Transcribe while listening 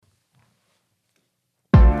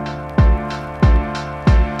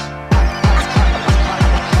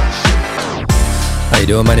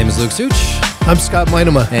doing? My name is Luke Such. I'm Scott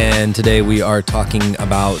Meinema. And today we are talking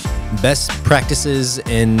about best practices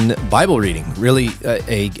in Bible reading. Really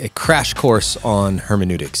a crash course on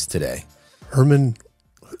hermeneutics today. Herman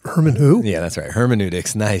who? Yeah, that's right.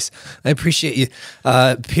 Hermeneutics. Nice. I appreciate you.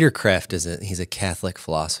 Peter Kreeft he's a Catholic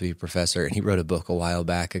philosophy professor, and he wrote a book a while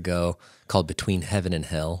back ago called Between Heaven and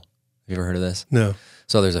Hell. Have you ever heard of this? No.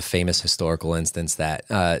 So there's a famous historical instance that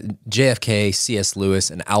JFK, C.S. Lewis,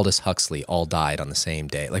 and Aldous Huxley all died on the same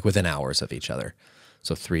day, like within hours of each other.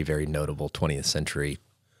 So three very notable 20th century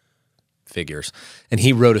figures. And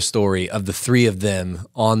he wrote a story of the three of them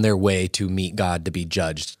on their way to meet God to be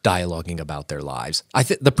judged, dialoguing about their lives. I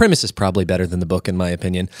think the premise is probably better than the book, in my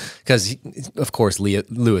opinion, because, of course,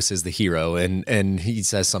 Lewis is the hero, and he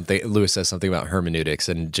says something. Lewis says something about hermeneutics,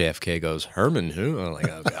 and JFK goes, "Herman who?" I'm like,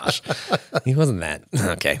 oh gosh, he wasn't that.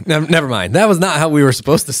 Okay, never mind. That was not how we were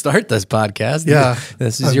supposed to start this podcast. Yeah,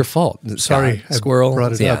 this is your fault. Sorry, Squirrel. I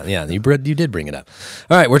brought it up. Yeah, you did bring it up.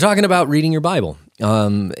 All right, we're talking about reading your Bible.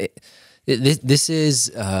 This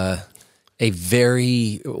is a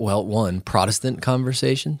very, Protestant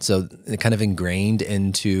conversation. So kind of ingrained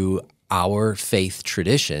into our faith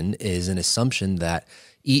tradition is an assumption that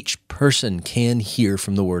each person can hear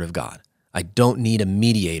from the Word of God. I don't need a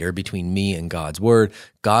mediator between me and God's Word.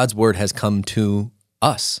 God's Word has come to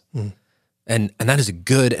us. And that is a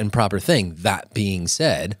good and proper thing. That being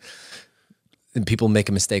said, people make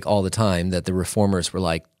a mistake all the time that the reformers were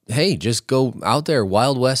like, hey, just go out there,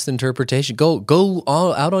 Wild West interpretation. Go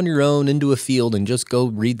all out on your own into a field and just go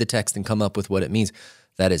read the text and come up with what it means.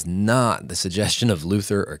 That is not the suggestion of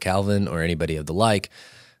Luther or Calvin or anybody of the like.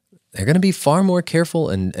 They're going to be far more careful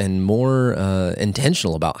and more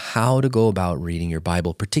intentional about how to go about reading your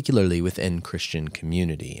Bible, particularly within Christian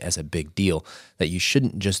community, as a big deal, that you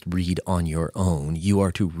shouldn't just read on your own. You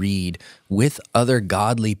are to read with other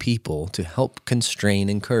godly people to help constrain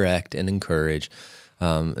and correct and encourage.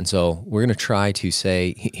 And so we're going to try to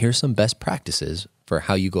say, here's some best practices for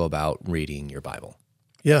how you go about reading your Bible.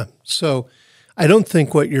 Yeah. So I don't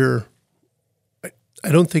think you're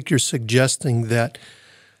suggesting that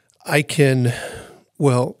I can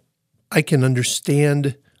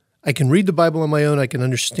understand, I can read the Bible on my own, I can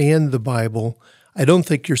understand the Bible. I don't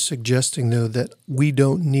think you're suggesting, though, that we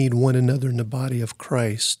don't need one another in the body of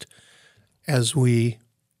Christ as we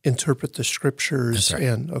interpret the Scriptures. That's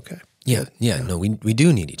right. Okay. Yeah. No, we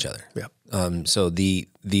do need each other. Yeah. So the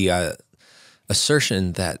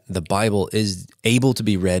assertion that the Bible is able to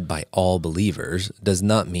be read by all believers does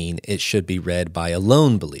not mean it should be read by a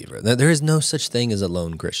lone believer. There is no such thing as a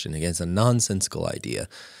lone Christian. Again, it's a nonsensical idea.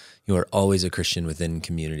 You are always a Christian within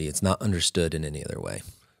community. It's not understood in any other way.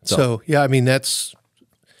 So yeah, I mean, this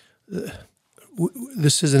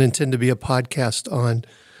isn't intended to be a podcast on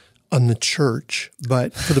the church,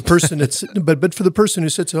 but for the person but for the person who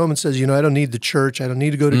sits at home and says, I don't need the church, I don't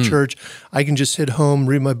need to go to church, I can just sit home,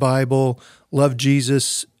 read my Bible, love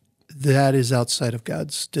Jesus, that is outside of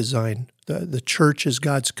God's design. The church is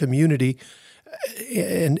God's community,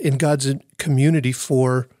 and in God's community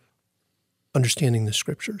for understanding the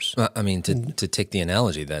Scriptures. I mean, to take the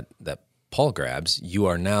analogy that Paul grabs, you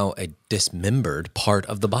are now a dismembered part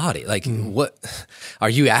of the body. Like, what are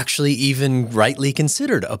you actually even rightly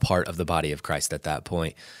considered a part of the body of Christ at that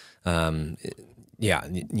point?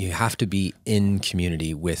 You have to be in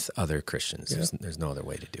community with other Christians. Yeah. There's no other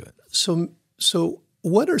way to do it. So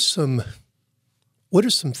what are some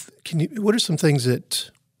things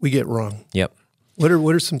that we get wrong? Yep. What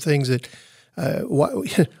are some things that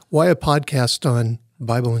why a podcast on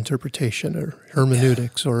Bible interpretation or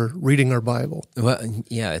hermeneutics or reading our Bible? Well,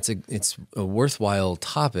 yeah, it's a worthwhile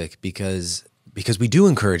topic because we do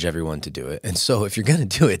encourage everyone to do it. And so if you're going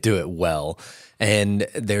to do it well. And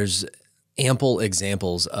there's ample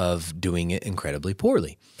examples of doing it incredibly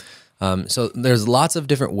poorly. So there's lots of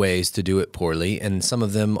different ways to do it poorly, and some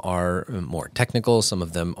of them are more technical, some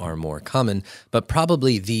of them are more common, but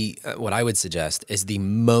probably what I would suggest is the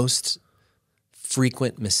most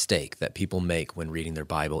frequent mistake that people make when reading their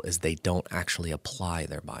Bible is they don't actually apply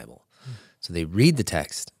their Bible. So they read the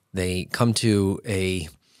text, they come to a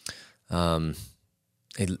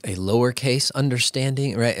lowercase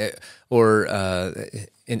understanding, right? Or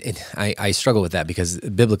I struggle with that because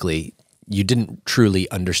biblically, you didn't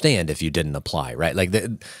truly understand if you didn't apply, right? Like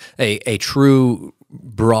a true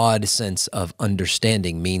broad sense of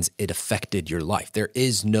understanding means it affected your life. There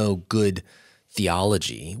is no good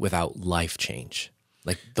theology without life change.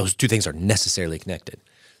 Like those two things are necessarily connected.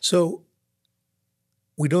 So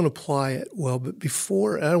we don't apply it well, but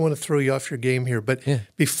before, I don't want to throw you off your game here, but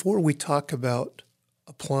before we talk about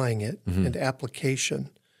applying it and application,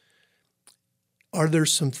 are there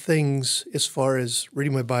some things as far as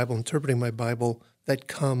reading my Bible, interpreting my Bible, that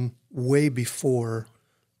come way before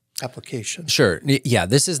application? Sure. Yeah,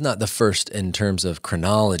 this is not the first in terms of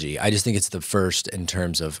chronology. I just think it's the first in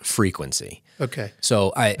terms of frequency. Okay.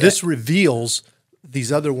 So this reveals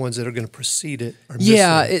these other ones that are going to precede it are missing.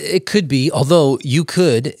 Yeah, it could be. Although you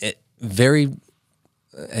could,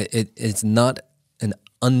 it's not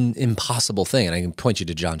an impossible thing, and I can point you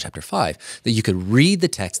to John chapter 5, that you could read the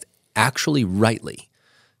text actually rightly.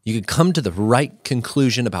 You could come to the right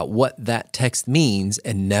conclusion about what that text means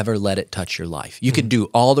and never let it touch your life. You could do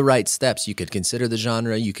all the right steps. You could consider the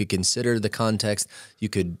genre. You could consider the context. You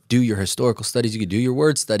could do your historical studies. You could do your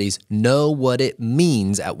word studies, know what it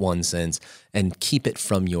means at one sense, and keep it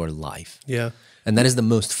from your life. Yeah. And that is the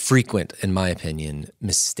most frequent, in my opinion,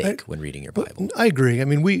 mistake when reading your Bible. I agree. I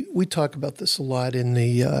mean, we talk about this a lot in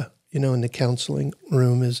the in the counseling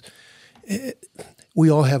room. We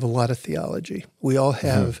all have a lot of theology. We all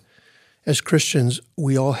have, as Christians,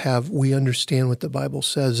 we understand what the Bible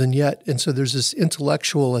says, and so there's this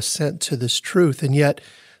intellectual assent to this truth, and yet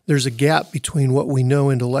there's a gap between what we know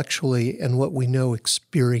intellectually and what we know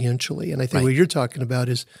experientially. And I think what you're talking about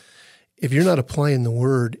is, if you're not applying the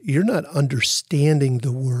Word, you're not understanding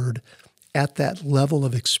the Word at that level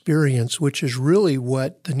of experience, which is really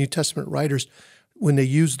what the New Testament writers, when they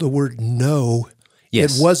use the word know,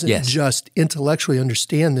 it wasn't just intellectually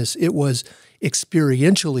understand this, it was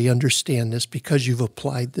experientially understand this because you've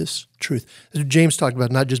applied this truth. James talked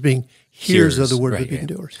about not just being hearers of the word, but being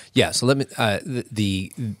doers. Yeah, so let me,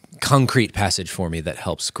 the concrete passage for me that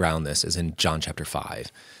helps ground this is in John chapter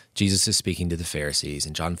 5. Jesus is speaking to the Pharisees.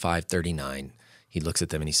 In John 5:39, he looks at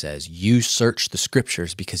them and he says, "You search the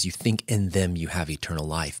Scriptures because you think in them you have eternal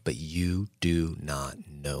life, but you do not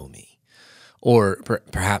know me." Or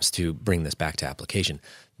perhaps to bring this back to application,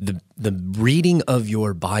 the reading of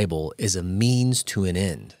your Bible is a means to an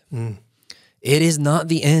end. It is not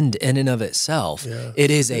the end in and of itself. Yeah.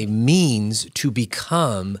 It is a means to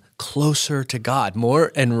become closer to God,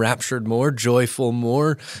 more enraptured, more joyful,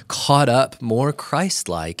 more caught up, more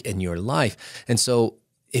Christ-like in your life. And so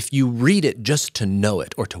if you read it just to know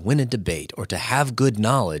it or to win a debate or to have good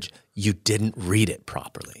knowledge, you didn't read it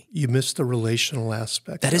properly. You missed the relational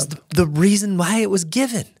aspect. That is the reason why it was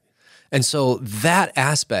given. And so that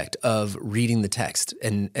aspect of reading the text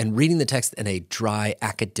and reading the text in a dry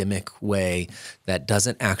academic way that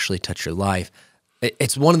doesn't actually touch your life,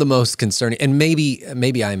 it's one of the most concerning. And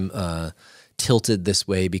maybe I'm tilted this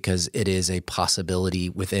way because it is a possibility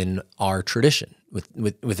within our tradition,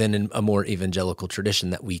 within a more evangelical tradition,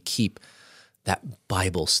 that we keep that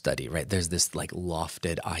Bible study, right? There's this like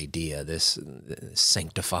lofted idea, this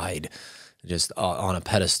sanctified, just on a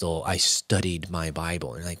pedestal, I studied my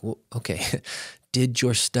Bible. And like, well, okay, did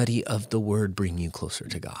your study of the Word bring you closer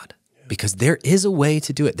to God? Yeah. Because there is a way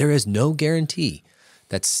to do it. There is no guarantee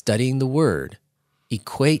that studying the Word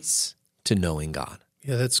equates to knowing God.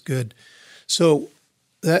 Yeah, that's good. So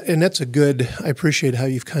that's a good, I appreciate how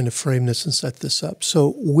you've kind of framed this and set this up.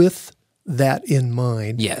 So with that in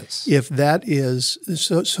mind, yes, if that is,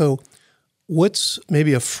 so what's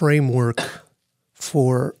maybe a framework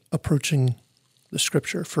for approaching the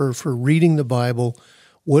Scripture, for reading the Bible?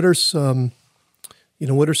 What are some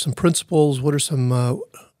principles? What are some,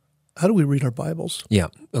 how do we read our Bibles? Yeah,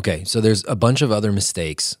 okay. So there's a bunch of other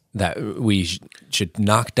mistakes that we should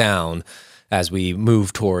knock down as we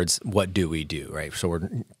move towards what do we do, right? So we're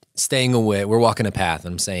staying away, we're walking a path,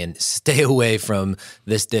 and I'm saying stay away from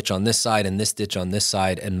this ditch on this side and this ditch on this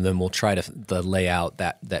side, and then we'll try to lay out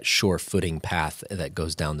that sure footing path that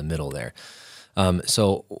goes down the middle there.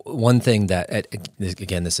 So one thing that,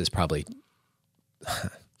 again, this is probably, I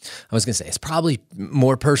was going to say, it's probably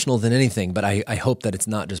more personal than anything, but I hope that it's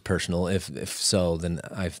not just personal. If so, then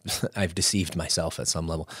I've deceived myself at some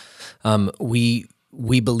level.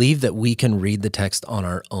 We believe that we can read the text on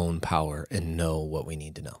our own power and know what we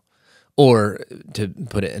need to know. Or to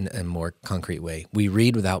put it in a more concrete way, we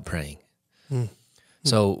read without praying.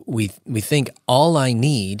 So we think all I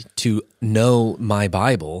need to know my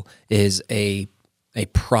Bible is a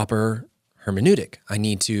proper hermeneutic. I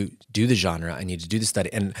need to do the genre. I need to do the study.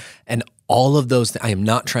 And all of those, I am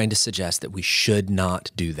not trying to suggest that we should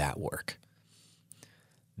not do that work.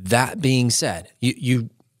 That being said, you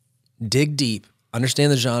dig deep,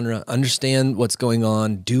 understand the genre, understand what's going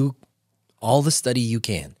on, do all the study you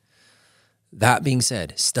can. That being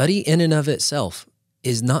said, study in and of itself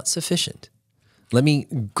is not sufficient. Let me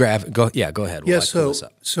go ahead.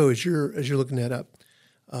 So as you're looking that up,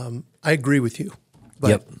 I agree with you,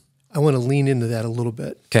 but I want to lean into that a little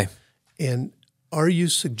bit. Okay. And are you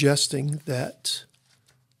suggesting that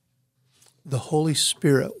the Holy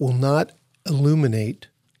Spirit will not illuminate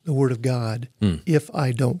the Word of God if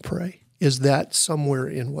I don't pray? Is that somewhere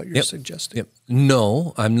in what you're suggesting? Yep.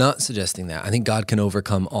 No, I'm not suggesting that. I think God can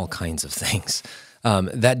overcome all kinds of things.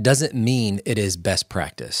 That doesn't mean it is best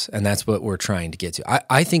practice, and that's what we're trying to get to.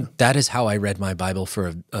 I think that is how I read my Bible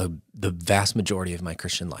for the vast majority of my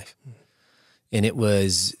Christian life. And it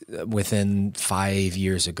was within 5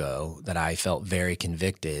 years ago that I felt very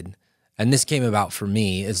convicted. And this came about for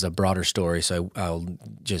me as a broader story, so I'll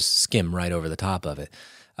just skim right over the top of it.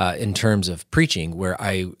 In terms of preaching, where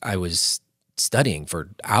I was studying for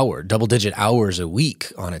double-digit hours a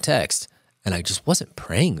week on a text, and I just wasn't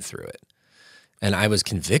praying through it. And I was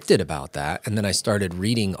convicted about that, and then I started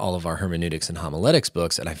reading all of our hermeneutics and homiletics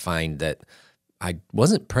books, and I find that I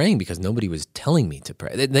wasn't praying because nobody was telling me to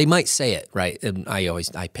pray. They might say it, right? And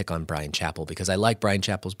I pick on Brian Chappell because I like Brian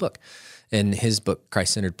Chappell's book. In his book,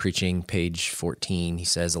 Christ-Centered Preaching, page 14, he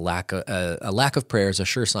says, a lack of prayer is a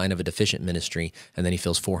sure sign of a deficient ministry, and then he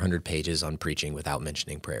fills 400 pages on preaching without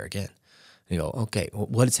mentioning prayer again. And you go, okay, well,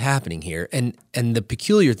 what is happening here? And the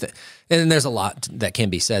peculiar thing, and there's a lot that can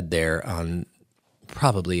be said there on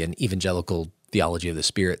probably an evangelical theology of the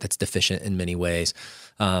Spirit that's deficient in many ways,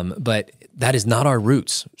 but that is not our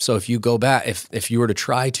roots. So if you go back, if you were to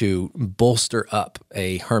try to bolster up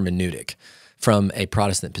a hermeneutic from a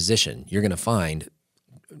Protestant position, you're going to find,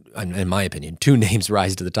 in my opinion, two names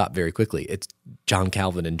rise to the top very quickly. It's John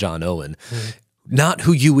Calvin and John Owen. Not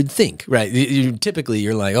who you would think, right? Typically,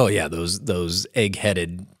 you're like, oh yeah, those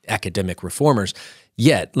egg-headed academic reformers.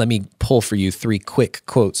 Yet, let me pull for you 3 quick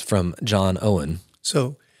quotes from John Owen.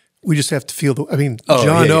 So we just have to feel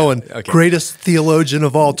John Owen, okay. Greatest theologian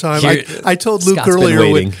of all time. I told Luke Scott's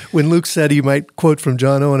earlier when Luke said he might quote from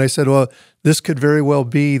John Owen, I said, well, this could very well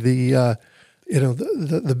be the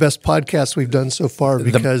best podcast we've done so far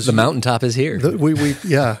because the mountaintop is here.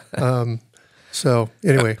 So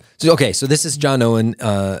anyway. So this is John Owen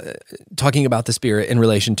talking about the Spirit in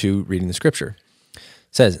relation to reading the Scripture. It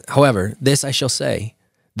says, however, this I shall say,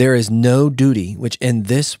 there is no duty which in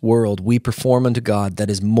this world we perform unto God that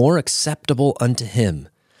is more acceptable unto him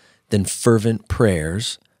than fervent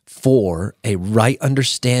prayers for a right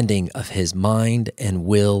understanding of his mind and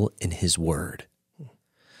will in his word.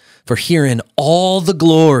 For herein all the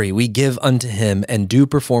glory we give unto him and due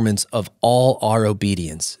performance of all our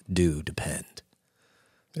obedience do depend.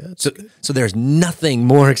 So there's nothing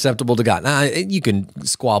more acceptable to God. Now, you can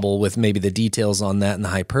squabble with maybe the details on that and the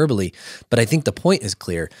hyperbole, but I think the point is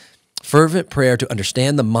clear. Fervent prayer to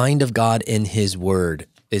understand the mind of God in his word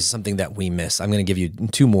is something that we miss. I'm going to give you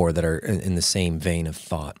 2 more that are in the same vein of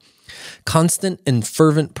thought. Constant and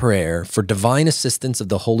fervent prayer for divine assistance of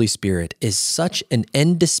the Holy Spirit is such an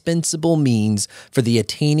indispensable means for the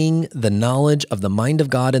attaining the knowledge of the mind of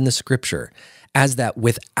God in the Scripture, as that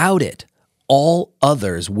without it, all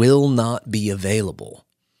others will not be available.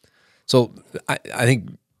 So I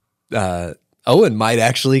think Owen might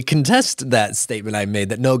actually contest that statement I made,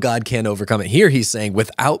 that no, God can't overcome it. Here he's saying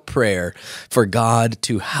without prayer for God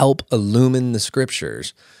to help illumine the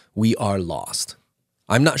Scriptures, we are lost.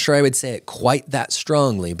 I'm not sure I would say it quite that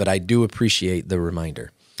strongly, but I do appreciate the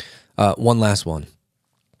reminder. One last one.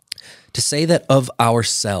 To say that of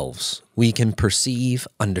ourselves we can perceive,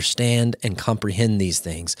 understand, and comprehend these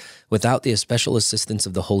things without the especial assistance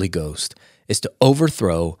of the Holy Ghost is to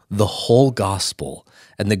overthrow the whole gospel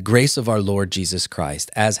and the grace of our Lord Jesus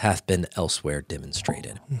Christ, as hath been elsewhere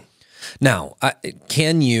demonstrated. Now,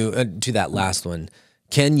 can you, to that last one,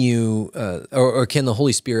 can you, or can the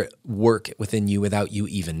Holy Spirit work within you without you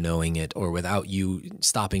even knowing it or without you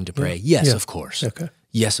stopping to pray? Yes, of course. Okay.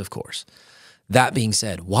 Yes, of course. That being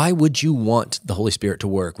said, why would you want the Holy Spirit to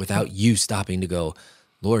work without you stopping to go,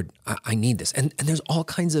 Lord, I need this? And there's all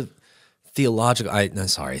kinds of theological.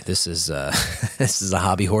 This is this is a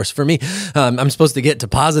hobby horse for me. I'm supposed to get to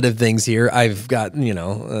positive things here. I've got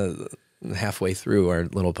halfway through our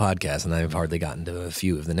little podcast, and I've hardly gotten to a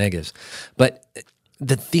few of the negatives. But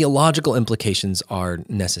the theological implications are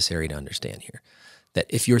necessary to understand here. That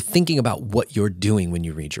if you're thinking about what you're doing when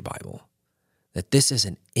you read your Bible, that this is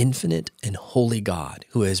an infinite and holy God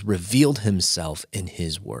who has revealed himself in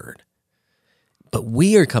his word. But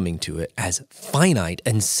we are coming to it as finite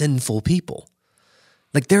and sinful people.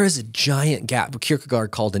 Like there is a giant gap,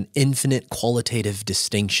 Kierkegaard called an infinite qualitative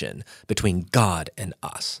distinction between God and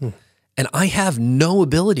us. And I have no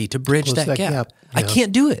ability to bridge that gap. Yeah. I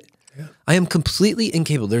can't do it. Yeah. I am completely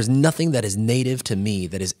incapable. There's nothing that is native to me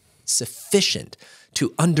that is sufficient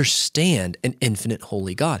to understand an infinite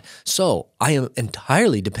holy God. So I am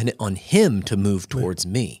entirely dependent on him to move towards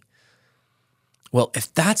me. Well,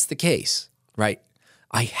 if that's the case, right,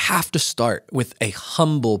 I have to start with a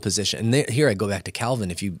humble position. And here I go back to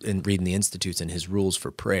Calvin. If you read in the Institutes and his rules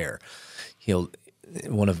for prayer,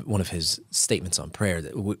 one of his statements on prayer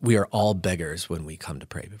that we are all beggars when we come to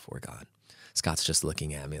pray before God. Scott's just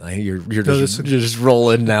looking at me like you're just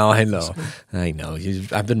rolling now. I know.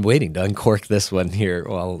 I've been waiting to uncork this one here.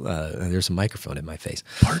 Well, there's a microphone in my face.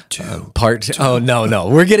 Part two. Oh no,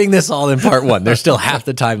 we're getting this all in part one. There's still half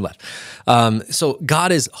the time left. So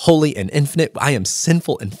God is holy and infinite. I am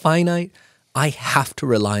sinful and finite. I have to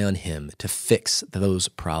rely on Him to fix those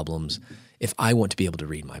problems if I want to be able to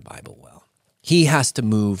read my Bible well. He has to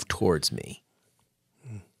move towards me,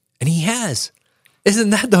 and He has.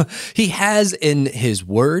 Isn't that He has in His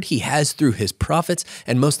word, He has through His prophets,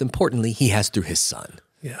 and most importantly, He has through His Son.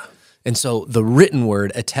 Yeah. And so the written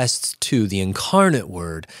word attests to the incarnate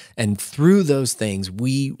word, and through those things,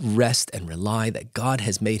 we rest and rely that God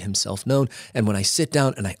has made Himself known. And when I sit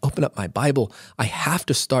down and I open up my Bible, I have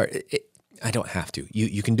to start. I don't have to.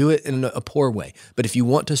 You can do it in a poor way. But if you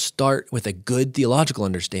want to start with a good theological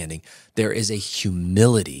understanding, there is a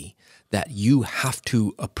humility that you have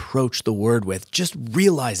to approach the word with, just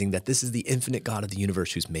realizing that this is the infinite God of the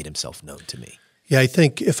universe who's made Himself known to me. Yeah, I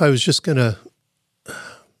think if I was just going to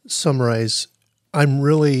summarize, I'm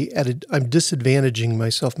disadvantaging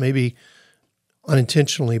myself, maybe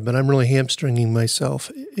unintentionally, but I'm really hamstringing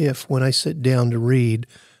myself if when I sit down to read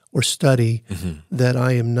or study that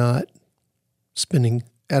I am not spending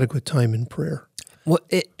adequate time in prayer. Well,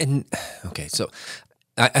 so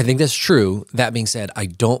I think that's true. That being said, I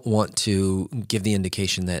don't want to give the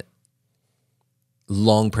indication that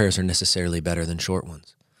long prayers are necessarily better than short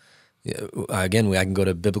ones. Again, I can go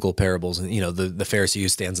to biblical parables, and the Pharisee who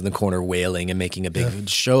stands in the corner wailing and making a big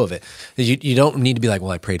show of it. You don't need to be like, well,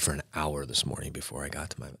 I prayed for an hour this morning before I got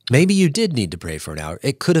to my. Maybe you did need to pray for an hour.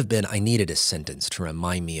 It could have been I needed a sentence to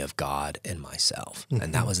remind me of God and myself,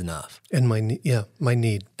 and that was enough. And my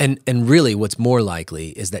need. And really, what's more likely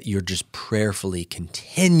is that you're just prayerfully,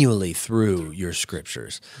 continually through your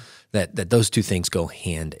scriptures. That those two things go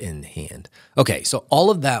hand in hand. Okay, so all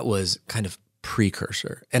of that was kind of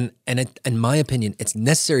precursor. And in my opinion, it's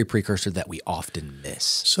necessary precursor that we often miss.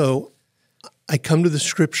 So I come to the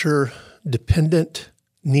scripture dependent,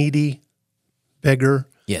 needy, beggar.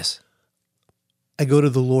 Yes. I go to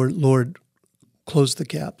the Lord, Lord, close the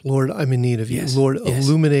gap. Lord, I'm in need of you. Lord,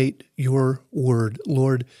 illuminate your word.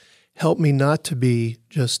 Lord, help me not to be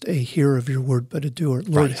just a hearer of your word, but a doer.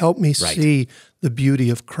 Lord, help me see the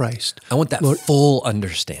beauty of Christ. I want that full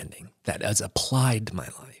understanding that is applied to my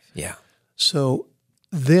life. Yeah. So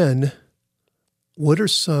then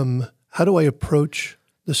how do I approach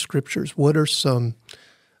the scriptures? What are some,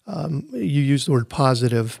 you use the word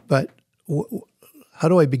positive, but how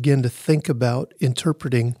do I begin to think about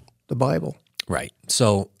interpreting the Bible? Right.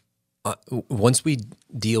 So once we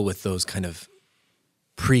deal with those kind of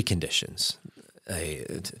preconditions,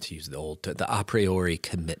 to use the a priori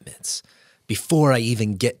commitments, before I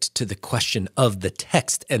even get to the question of the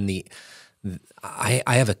text and I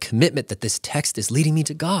have a commitment that this text is leading me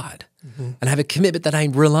to God, and I have a commitment that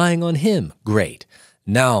I'm relying on Him. Great.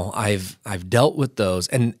 Now I've dealt with those,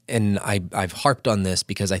 and I've harped on this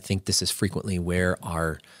because I think this is frequently where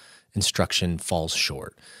our instruction falls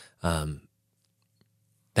short.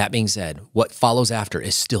 That being said, what follows after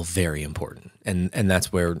is still very important, and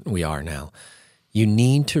that's where we are now. You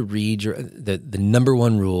need to read the number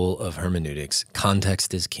one rule of hermeneutics: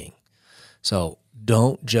 context is king. So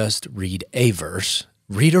don't just read a verse,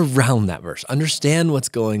 read around that verse. Understand what's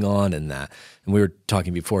going on in that. And we were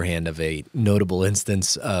talking beforehand of a notable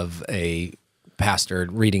instance of a pastor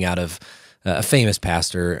reading out of a famous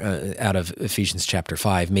pastor out of Ephesians chapter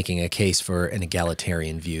 5, making a case for an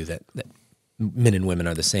egalitarian view that men and women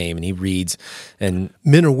are the same. And he reads, and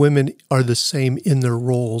men or women are the same in their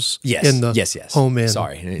roles. Yes, in the home and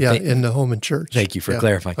in the home and church. Thank you for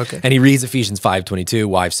clarifying. Okay. And he reads Ephesians 5:22,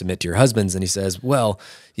 wives submit to your husbands, and he says, well,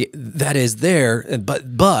 that is there,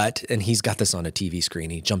 but, and he's got this on a TV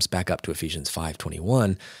screen. He jumps back up to Ephesians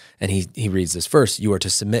 5:21, and he reads this verse: you are to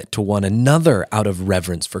submit to one another out of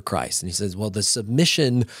reverence for Christ. And he says, well, the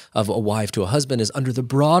submission of a wife to a husband is under the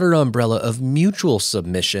broader umbrella of mutual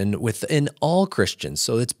submission within all Christians.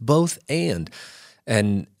 So it's both and.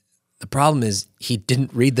 And the problem is he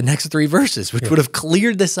didn't read the next three verses, which would have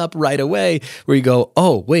cleared this up right away, where you go,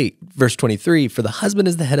 oh, wait, verse 23, for the husband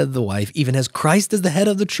is the head of the wife, even as Christ is the head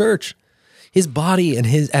of the church. His body and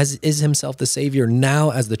as is himself the Savior. Now,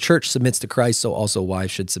 as the church submits to Christ, so also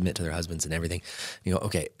wives should submit to their husbands and everything. You know,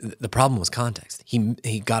 okay, the problem was context.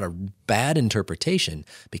 He got a bad interpretation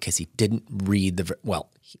because he didn't read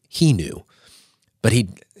he knew, But he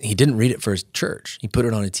didn't read it for his church. He put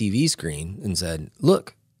it on a TV screen and said,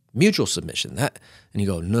 look, mutual submission. And you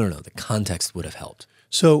go, no, the context would have helped.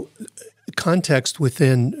 So context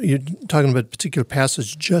within, you're talking about a particular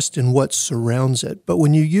passage just in what surrounds it. But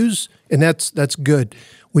when you use, and that's good,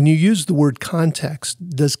 when you use the word context,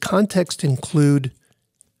 does context include,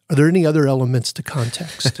 are there any other elements to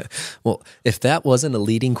context? Well, if that wasn't a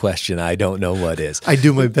leading question, I don't know what is. I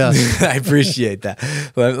do my best. I appreciate that.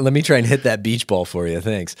 Well, let me try and hit that beach ball for you.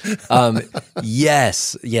 Thanks.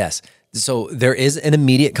 Yes. So there is an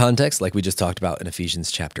immediate context, like we just talked about in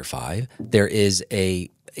Ephesians chapter 5. There is a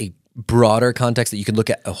broader context that you can look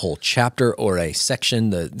at a whole chapter or a section.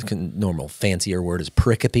 The normal fancier word is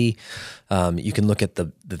pericope. You can look at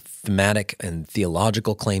the thematic and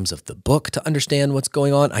theological claims of the book to understand what's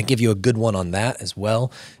going on. I give you a good one on that as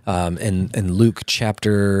well. In Luke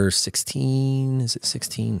chapter 16, is it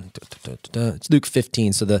 16? It's Luke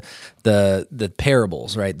 15. So the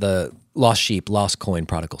parables, right? The lost sheep, lost coin,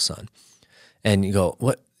 prodigal son. And you go,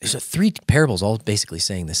 what? There's 3 parables all basically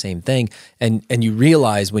saying the same thing. And you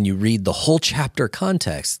realize when you read the whole chapter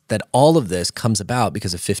context that all of this comes about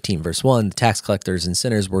because of 15 verse 1, the tax collectors and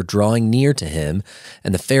sinners were drawing near to him,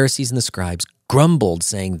 and the Pharisees and the scribes grumbled,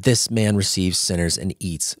 saying, this man receives sinners and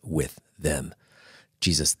eats with them.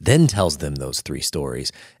 Jesus then tells them those 3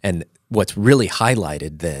 stories. And what's really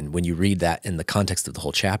highlighted then when you read that in the context of the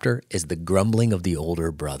whole chapter is the grumbling of the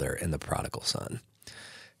older brother and the prodigal son.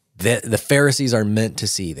 The Pharisees are meant to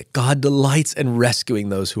see that God delights in rescuing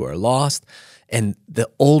those who are lost, and the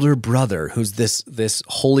older brother, who's this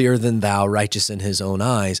holier than thou, righteous in his own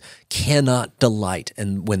eyes, cannot delight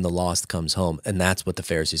in when the lost comes home, and that's what the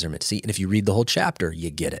Pharisees are meant to see. And if you read the whole chapter,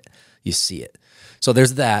 you get it, you see it. So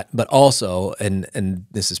there's that, but also, and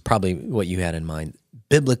this is probably what you had in mind,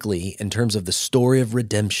 biblically, in terms of the story of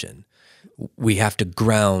redemption, we have to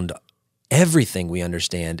ground everything we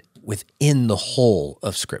understand within the whole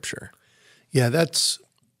of Scripture. Yeah, that's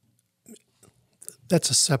a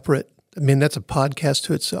separate, that's a podcast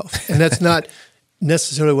to itself. And that's not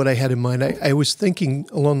necessarily what I had in mind. I was thinking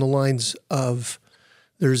along the lines of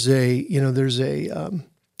there's a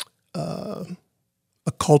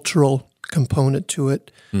cultural component to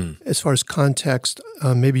it as far as context.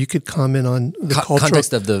 Maybe you could comment on the cultural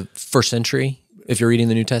context of the first century. If you're reading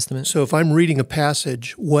the New Testament? So if I'm reading a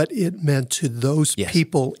passage, what it meant to those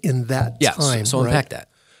people in that time. So unpack that.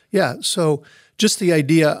 Yeah, so just the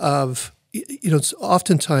idea of, it's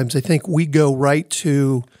oftentimes I think we go right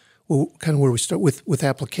to kind of where we start with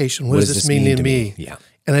application. What does this mean to me? Yeah.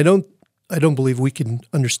 And I don't believe we can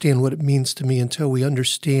understand what it means to me until we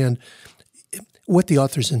understand what the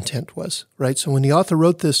author's intent was, right? So when the author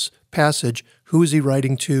wrote this passage, who was he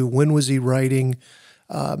writing to? When was he writing?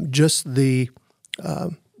 Just the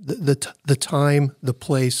time, the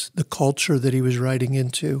place, the culture that he was writing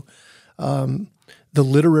into, the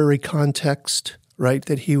literary context, right?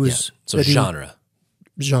 That he was genre,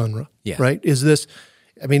 right? Is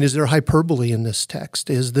there hyperbole in this text?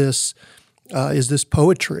 Is this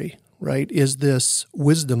poetry, right? Is this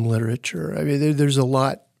wisdom literature? There's a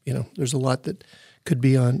lot. There's a lot that could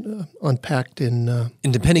be unpacked in.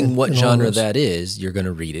 And depending what genre that is, you're going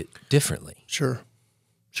to read it differently. Sure.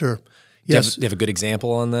 Yes. Do you have a good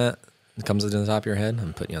example on that? It comes to the top of your head?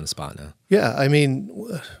 I'm putting you on the spot now. Yeah,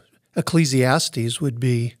 Ecclesiastes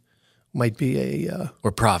might be a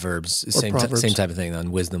or Proverbs, same type of thing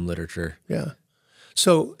on wisdom literature. Yeah.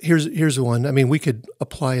 So here's one. We could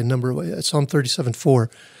apply a number of ways. Psalm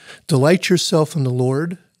 37:4, delight yourself in the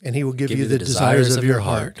Lord, and He will give you the desires of your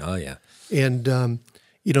heart. Oh yeah. And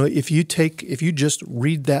if you just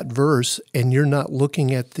read that verse and you're not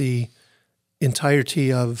looking at the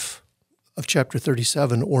entirety of chapter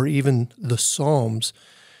 37 or even the Psalms,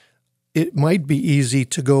 it might be easy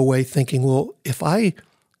to go away thinking, well, if I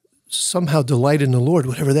somehow delight in the Lord,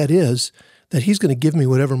 whatever that is, that He's going to give me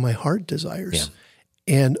whatever my heart desires.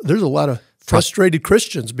 Yeah. And there's a lot of frustrated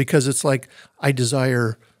Christians because it's like, I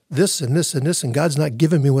desire this and this and this, and God's not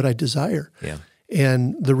giving me what I desire. Yeah.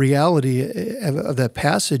 And the reality of that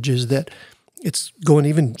passage is that it's going,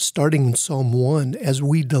 even starting in Psalm 1, as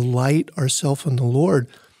we delight ourselves in the Lord,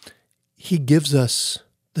 He gives us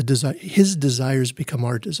the desire. His desires become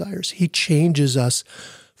our desires. He changes us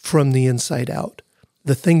from the inside out.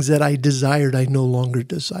 The things that I desired, I no longer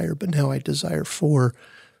desire, but now I desire for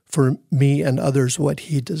me and others what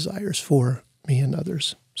He desires for me and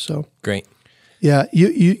others. So great. Yeah,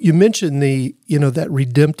 you mentioned that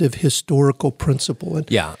redemptive historical principle.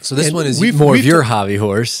 So this one is more of your hobby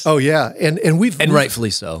horse. Oh yeah, and rightfully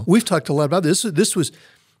so. We've talked a lot about this. This was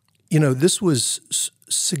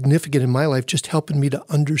significant in my life, just helping me to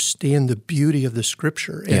understand the beauty of the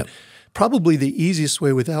Scripture. And probably the easiest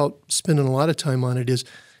way without spending a lot of time on it is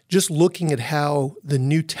just looking at how the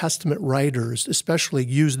New Testament writers especially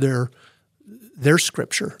used their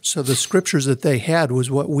scripture. So the scriptures that they had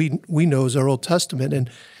was what we know as our Old Testament.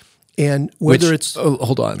 And whether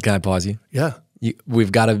hold on, can I pause you? Yeah.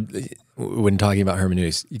 We've got to, when talking about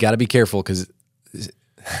hermeneutics, you got to be careful because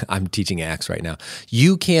I'm teaching Acts right now.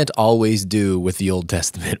 You can't always do with the Old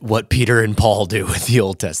Testament what Peter and Paul do with the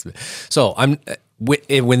Old Testament. So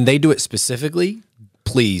when they do it specifically,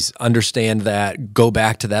 please understand that, go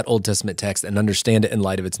back to that Old Testament text and understand it in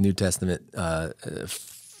light of its New Testament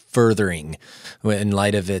furthering, in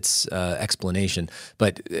light of its explanation.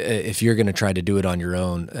 But if you're going to try to do it on your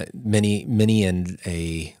own, many in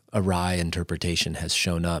a awry interpretation has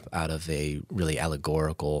shown up out of a really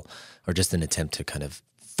allegorical or just an attempt to kind of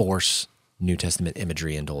force New Testament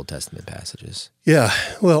imagery into Old Testament passages. Yeah,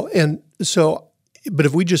 well, and so, but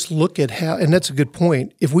if we just look at how, and that's a good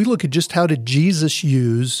point, if we look at just how did Jesus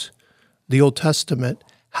use the Old Testament,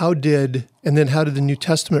 how did the New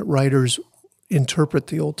Testament writers interpret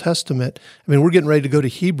the Old Testament? I mean, we're getting ready to go to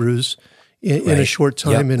Hebrews in a short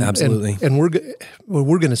time, absolutely. And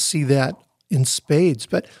we're going to see that in spades.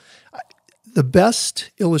 But the best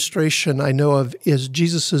illustration I know of is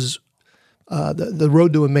Jesus's the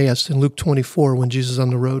road to Emmaus in Luke 24, when Jesus is on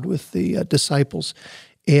the road with the disciples,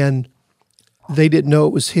 and they didn't know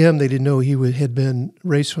it was him. They didn't know he had been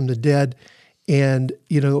raised from the dead, and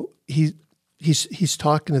he's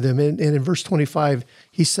talking to them, and in verse 25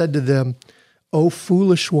 he said to them, "O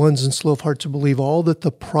foolish ones and slow of heart to believe all that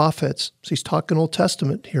the prophets," so he's talking Old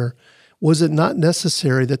Testament here, "was it not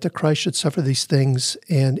necessary that the Christ should suffer these things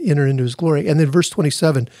and enter into his glory?" And then verse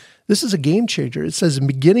 27, this is a game changer. It says,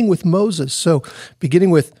 beginning with Moses. So beginning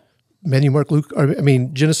with Matthew, Mark, Luke,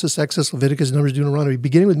 Genesis, Exodus, Leviticus, Numbers, Deuteronomy,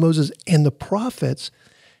 beginning with Moses and the prophets,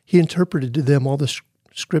 he interpreted to them all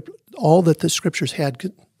that the scriptures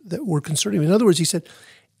had that were concerning him. In other words, he said,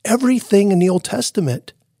 everything in the Old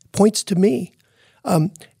Testament points to me.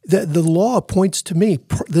 The law points to me.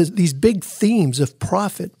 These big themes of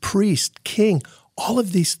prophet, priest, king, all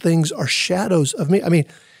of these things are shadows of me. I mean,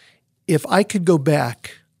 if I could go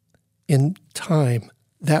back in time,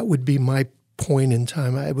 that would be my point in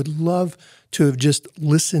time. I would love to have just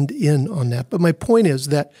listened in on that. But my point is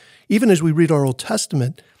that even as we read our Old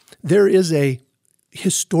Testament, there is a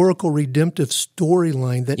historical redemptive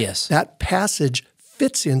storyline that that passage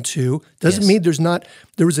fits into. Doesn't mean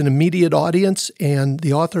there was an immediate audience and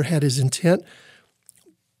the author had his intent,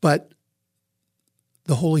 but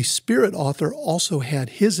the Holy Spirit author also had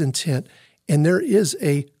his intent, and there is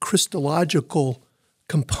a Christological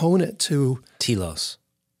component to telos,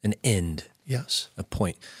 an end. Yes. A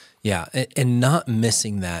point. Yeah, and not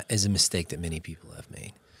missing that is a mistake that many people have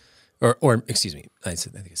made. Or excuse me, I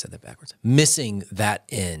think I said that backwards. Missing that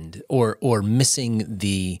end or missing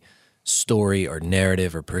the story or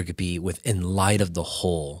narrative or pericope within light of the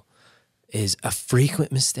whole is a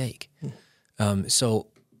frequent mistake. So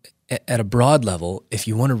at a broad level, if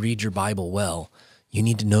you want to read your Bible well, you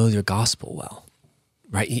need to know your gospel well,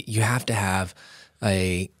 right? You have to have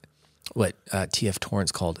what T.F.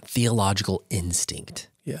 Torrance called theological instinct.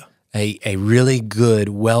 Yeah. A really good,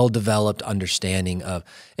 well-developed understanding of,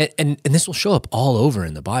 and this will show up all over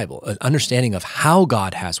in the Bible, an understanding of how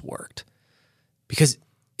God has worked. Because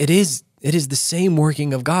it is the same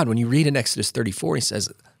working of God. When you read in Exodus 34, he says,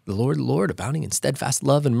 the Lord, abounding in steadfast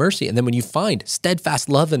love and mercy. And then when you find steadfast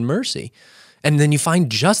love and mercy, and then you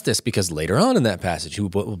find justice, because later on in that passage, who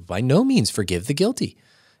will by no means forgive the guilty.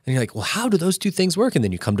 And you're like, well, how do those two things work? And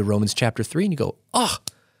then you come to Romans chapter 3 and you go,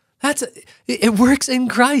 it works in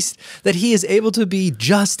Christ, that he is able to be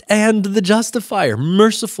just and the justifier,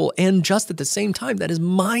 merciful and just at the same time. That is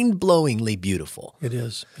mind-blowingly beautiful. It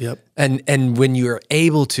is, yep. And when you're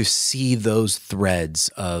able to see those threads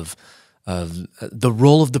of the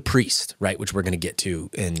role of the priest, right, which we're going to get to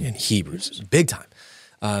in Hebrews, big time,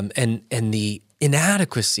 and the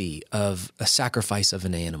inadequacy of a sacrifice of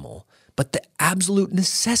an animal, but the absolute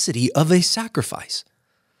necessity of a sacrifice.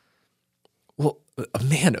 Well,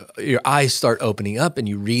 man, your eyes start opening up and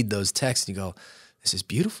you read those texts and you go, this is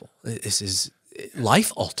beautiful. This is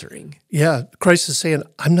life-altering. Yeah, Christ is saying,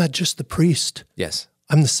 I'm not just the priest. Yes.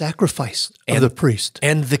 I'm the sacrifice of the priest.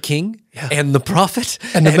 And the king, and the prophet.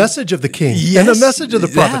 And the message of the king, yes, and the message of the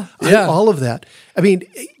prophet. Yeah. All of that. I mean,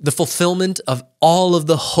 the fulfillment of all of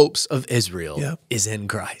the hopes of Israel is in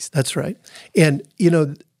Christ. That's right. And,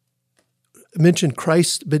 I mentioned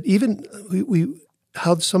Christ, but even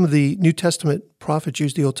how some of the New Testament prophets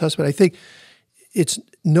use the Old Testament, I think it's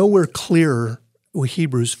nowhere clearer with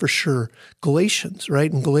Hebrews for sure. Galatians,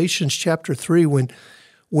 right? In Galatians chapter 3,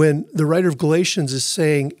 when the writer of Galatians is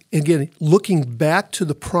saying, again, looking back to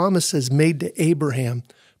the promises made to Abraham,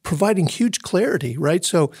 providing huge clarity, right?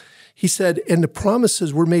 So he said, and the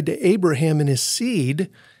promises were made to Abraham and his seed,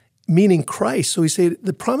 meaning Christ. So he said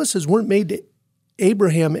the promises weren't made to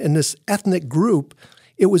Abraham and this ethnic group.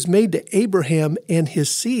 It was made to Abraham and his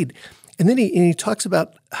seed. And then he talks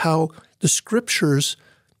about how the scriptures,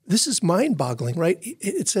 this is mind-boggling, right?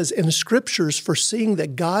 It says, in the scriptures, foreseeing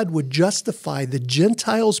that God would justify the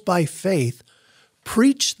Gentiles by faith,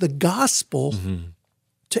 preach the gospel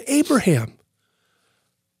to Abraham.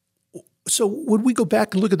 So when we go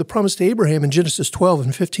back and look at the promise to Abraham in Genesis 12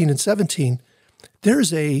 and 15 and 17,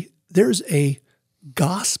 there's a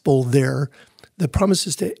gospel there, the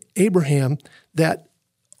promises to Abraham that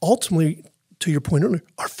ultimately, to your point earlier,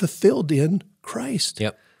 are fulfilled in Christ.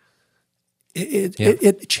 Yep.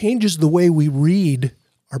 It changes the way we read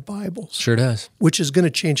our Bibles. Sure does. Which is going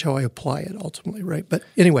to change how I apply it ultimately, right? But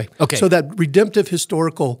anyway, okay. So that redemptive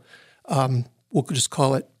historical, we'll just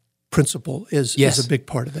call it principle, is a big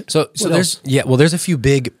part of it. So there's a few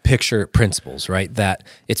big picture principles, right? That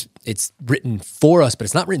it's written for us, but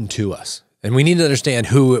it's not written to us. And we need to understand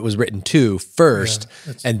who it was written to first,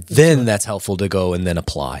 that's helpful to go and then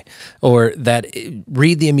apply. Or that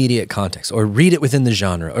read the immediate context, or read it within the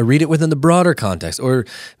genre, or read it within the broader context, or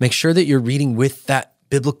make sure that you're reading with that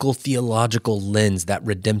biblical theological lens, that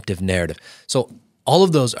redemptive narrative. So all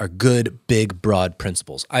of those are good, big, broad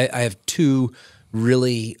principles. I have two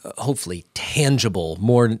really, hopefully, tangible,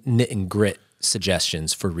 more knit and grit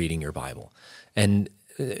suggestions for reading your Bible. And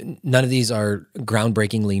none of these are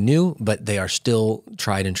groundbreakingly new, but they are still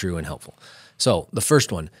tried and true and helpful. So the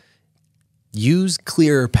first one, use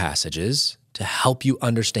clearer passages to help you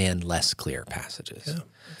understand less clear passages. Yeah.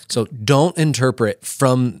 So don't interpret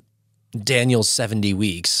from Daniel's 70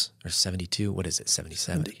 weeks, or 72, what is it,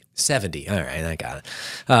 77? 70, all right, I got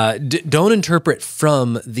it. Don't interpret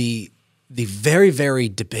from the very, very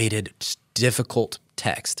debated, difficult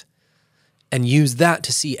text and use that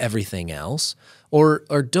to see everything else. Or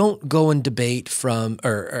don't go and debate from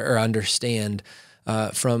or understand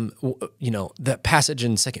from that passage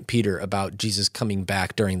in 2 Peter about Jesus coming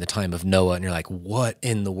back during the time of Noah, and you're like, what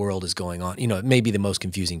in the world is going on? It may be the most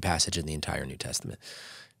confusing passage in the entire New Testament.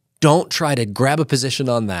 Don't try to grab a position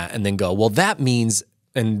on that and then go, well, that means,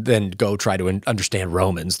 and then go try to understand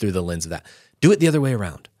Romans through the lens of that. Do it the other way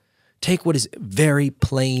around. Take what is very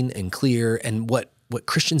plain and clear and what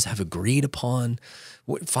Christians have agreed upon.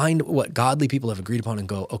 Find what godly people have agreed upon and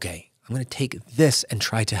go, okay, I'm going to take this and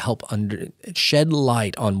try to help shed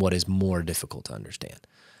light on what is more difficult to understand.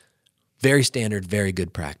 Very standard, very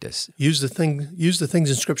good practice. Use the things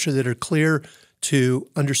in Scripture that are clear to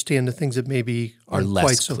understand the things that maybe are less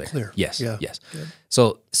quite so clear. Yes, yes. Good.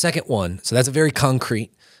 So second one, so that's a very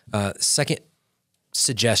concrete second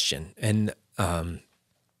suggestion, and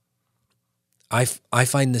I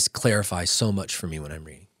find this clarifies so much for me when I'm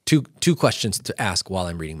reading. Two questions to ask while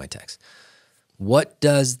I'm reading my text. What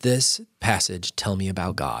does this passage tell me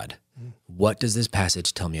about God? What does this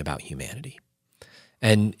passage tell me about humanity?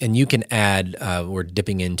 And you can add, we're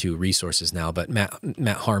dipping into resources now, but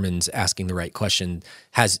Matt Harmon's Asking the Right Question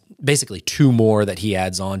has basically two more that he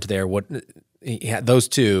adds on to there. He had those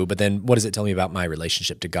two, but then what does it tell me about my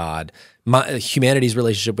relationship to God, humanity's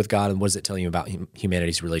relationship with God, and what does it tell you about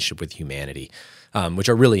humanity's relationship with humanity? Which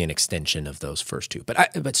are really an extension of those first two.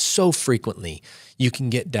 But so frequently you can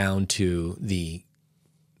get down to the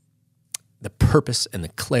purpose and the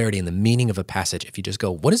clarity and the meaning of a passage if you just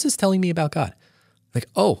go, what is this telling me about God? Like,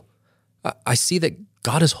 oh, I see that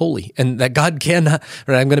God is holy and that God cannot,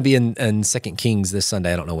 right, I'm going to be in 2 Kings this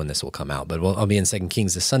Sunday. I don't know when this will come out, but I'll be in 2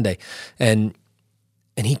 Kings this Sunday. And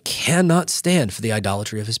he cannot stand for the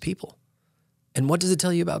idolatry of his people. And what does it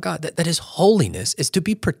tell you about God? That his holiness is to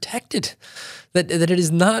be protected, that it is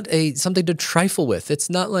not something to trifle with. It's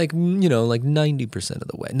not like, like 90% of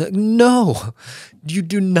the way. No, you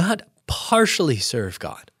do not partially serve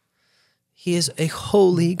God. He is a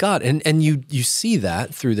holy God. And you see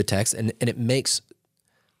that through the text, and it makes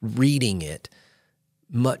reading it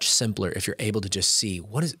much simpler if you're able to just see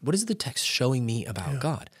what is the text showing me about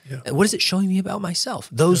God? Yeah. And what is it showing me about myself?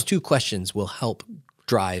 Those two questions will help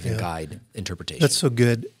drive and guide interpretation. That's so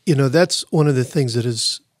good. That's one of the things that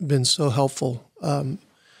has been so helpful in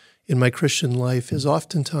my Christian life is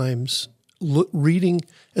oftentimes reading,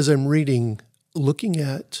 as I'm reading, looking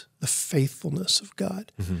at the faithfulness of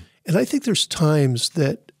God. Mm-hmm. And I think there's times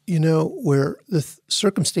that, where the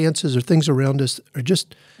circumstances or things around us are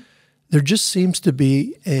there just seems to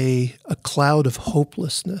be a cloud of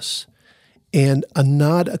hopelessness and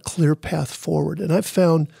not a clear path forward. And I've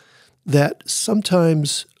found that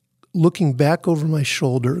sometimes looking back over my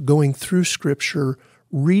shoulder, going through Scripture,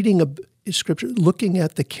 reading Scripture, looking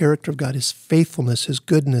at the character of God, His faithfulness, His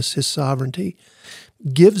goodness, His sovereignty,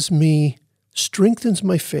 strengthens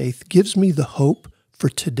my faith, gives me the hope for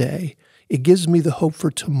today. It gives me the hope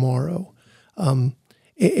for tomorrow.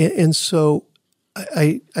 And so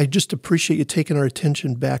I just appreciate you taking our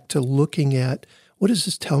attention back to looking at, what does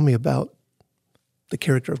this tell me about the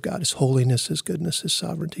character of God, His holiness, His goodness, His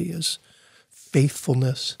sovereignty, His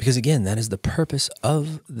faithfulness? Because again, that is the purpose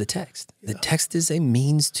of the text. The text is a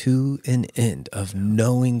means to an end of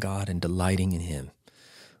knowing God and delighting in Him.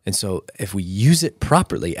 And so if we use it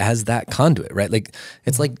properly as that conduit, right? Like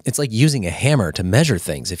it's like using a hammer to measure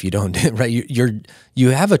things if you don't, right? You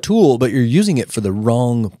have a tool, but you're using it for the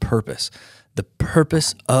wrong purpose. The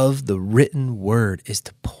purpose of the written word is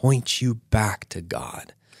to point you back to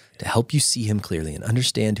God, to help you see Him clearly and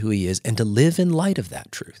understand who He is and to live in light of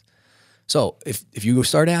that truth. So if you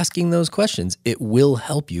start asking those questions, it will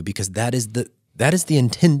help you, because that is the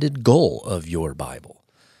intended goal of your Bible.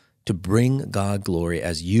 To bring God glory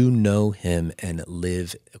as you know Him and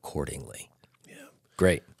live accordingly. Yeah,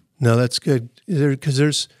 great. No, that's good.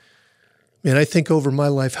 Because I think over my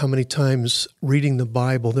life how many times reading the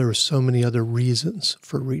Bible, there were so many other reasons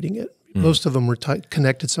for reading it. Most of them were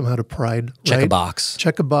connected somehow to pride. Check right? a box.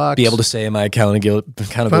 Check a box. Be able to say in my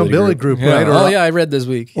accountability group, right? Or, I read this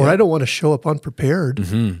week. Or I don't want to show up unprepared.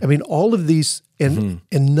 Mm-hmm. I mean, all of these, and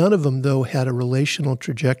none of them, though, had a relational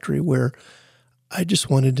trajectory where I just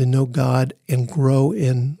wanted to know God and grow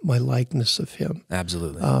in my likeness of Him.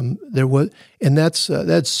 Absolutely.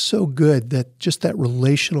 That's so good that just that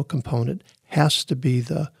relational component has to be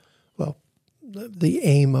the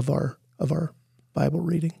aim of our Bible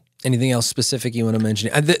reading. Anything else specific you want to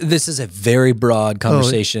mention? This is a very broad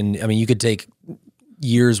conversation. I mean, you could take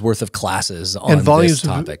years worth of classes on this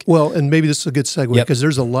topic. And maybe this is a good segue, because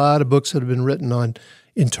there's a lot of books that have been written on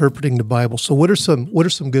interpreting the Bible. So what are some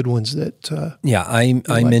good ones that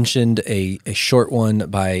I mentioned a short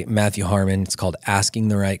one by Matthew Harmon. It's called Asking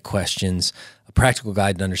the Right Questions, a practical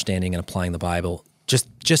guide to understanding and applying the Bible.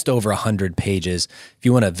 Just over 100 pages. If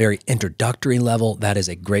you want a very introductory level, that is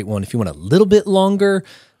a great one. If you want a little bit longer,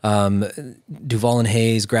 Duvall and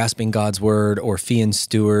Hayes, Grasping God's Word, or Fee and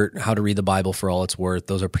Stewart, How to Read the Bible for All It's Worth.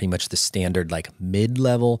 Those are pretty much the standard,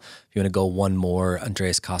 mid-level. If you want to go one more,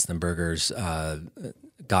 Andreas Kostenberger's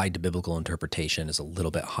Guide to Biblical Interpretation is a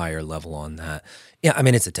little bit higher level on that. Yeah, I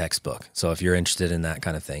mean, it's a textbook. So if you're interested in that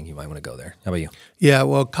kind of thing, you might want to go there. How about you? Yeah,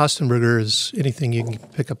 well, Kostenberger is, anything you can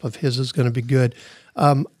pick up of his is going to be good.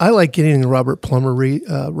 I like anything Robert Plummer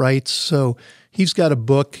writes. So he's got a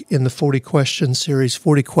book in the 40 Questions series,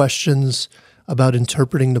 40 Questions about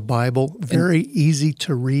interpreting the Bible. Very easy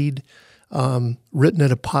to read, written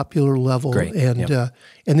at a popular level. Great. And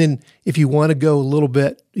then if you want to go a little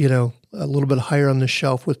bit higher on the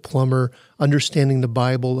shelf with Plummer, Understanding the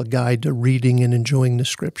Bible, a guide to reading and enjoying the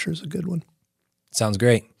Scripture is a good one. Sounds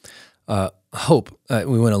great. Hope,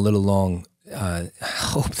 we went a little long.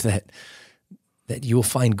 Hope that you will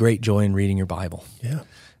find great joy in reading your Bible. Yeah.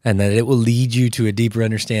 And that it will lead you to a deeper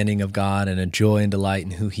understanding of God and a joy and delight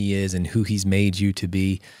in who He is and who He's made you to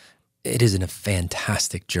be. It is a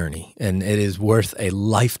fantastic journey, and it is worth a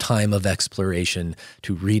lifetime of exploration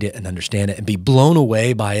to read it and understand it and be blown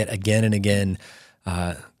away by it again and again.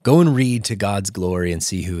 Go and read to God's glory and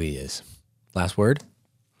see who He is. Last word?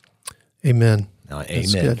 Amen.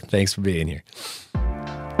 Amen. Thanks for being here.